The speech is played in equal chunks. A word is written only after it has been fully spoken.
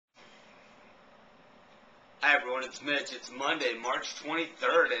Hi everyone, it's Mitch. It's Monday, March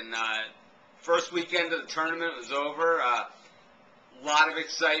 23rd, and first weekend of the tournament was over. Lot of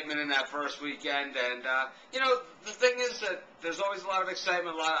excitement in that first weekend, and the thing is that there's always a lot of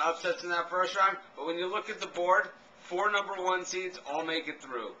excitement, a lot of upsets in that first round. But when you look at the board, 4 number 1 seeds all make it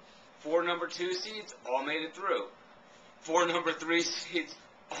through. 4 number 2 seeds all made it through. 4 number 3 seeds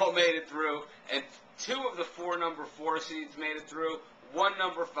all made it through, and 2 of the 4 number 4 seeds made it through. 1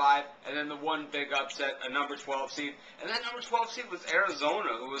 number 5, and then the one big upset, a number 12 seed. And that number 12 seed was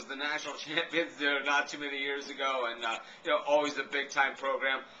Arizona, who was the national champions not too many years ago, and always a big time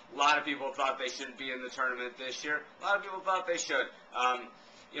program. A lot of people thought they shouldn't be in the tournament this year. A lot of people thought they should. Of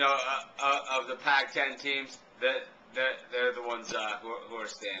the Pac-10 teams, they're the ones who are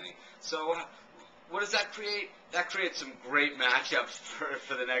standing. So. What does that create? That creates some great matchups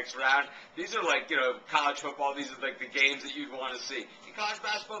for the next round. These are like, college football. These are like the games that you'd want to see. In college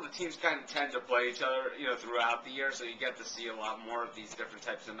basketball, the teams kind of tend to play each other, throughout the year, so you get to see a lot more of these different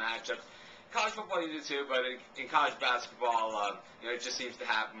types of matchups. College football you do too, but in college basketball, it just seems to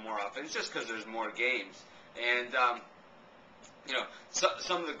happen more often. It's just because there's more games. And,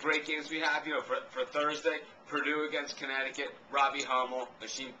 some of the great games we have, for Thursday, Purdue against Connecticut, Robbie Hummel,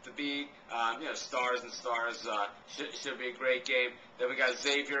 Machine to beat, stars and stars, should be a great game. Then we got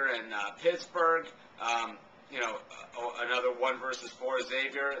Xavier and Pittsburgh, another 1 versus 4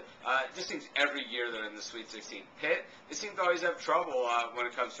 Xavier. It just seems every year they're in the Sweet 16. Pitt, they seem to always have trouble when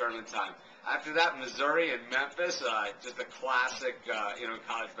it comes to tournament time. After that, Missouri and Memphis, just a classic,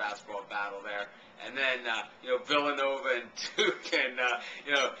 college basketball battle there. And then, Villanova and Duke, and,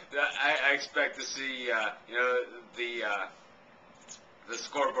 I expect to see, the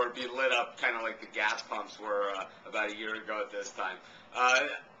scoreboard be lit up kind of like the gas pumps were about a year ago at this time.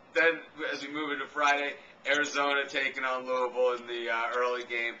 Then, as we move into Friday, Arizona taking on Louisville in the early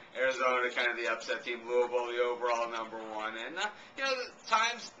game. Arizona kind of the upset team, Louisville the overall number 1. And, the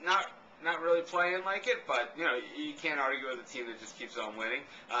times not really playing like it, but, you can't argue with a team that just keeps on winning.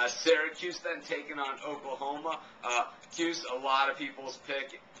 Syracuse then taking on Oklahoma. Cuse, a lot of people's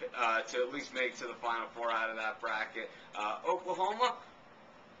pick to at least make to the Final Four out of that bracket. Oklahoma,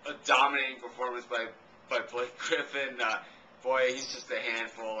 a dominating performance by Blake Griffin. Boy, he's just a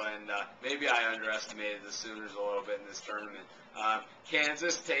handful, and maybe I underestimated the Sooners a little bit in this tournament.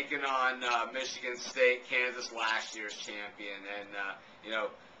 Kansas taking on Michigan State. Kansas, last year's champion, and,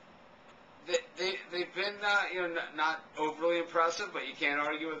 they've been, not overly impressive, but you can't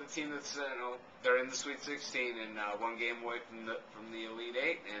argue with a team that's, they're in the Sweet 16 and 1 game away from the Elite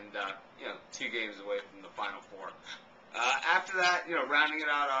 8, and 2 games away from the Final Four. After that, rounding it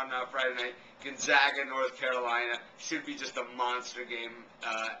out on Friday night, Gonzaga, North Carolina should be just a monster game.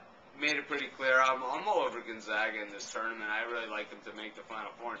 Made it pretty clear. I'm all over Gonzaga in this tournament. I really like them to make the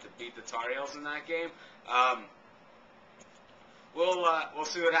Final Four and to beat the Tar Heels in that game. We'll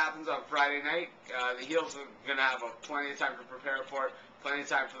see what happens on Friday night. The Heels are going to have plenty of time to prepare for it, plenty of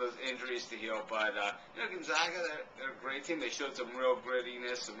time for those injuries to heal. But, Gonzaga, they're a great team. They showed some real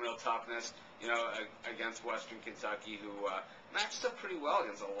grittiness, some real toughness, against Western Kentucky, who matched up pretty well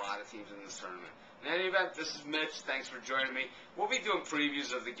against a lot of teams in this tournament. In any event, this is Mitch. Thanks for joining me. We'll be doing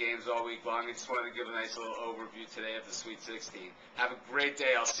previews of the games all week long. I just wanted to give a nice little overview today of the Sweet 16. Have a great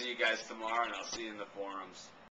day. I'll see you guys tomorrow, and I'll see you in the forums.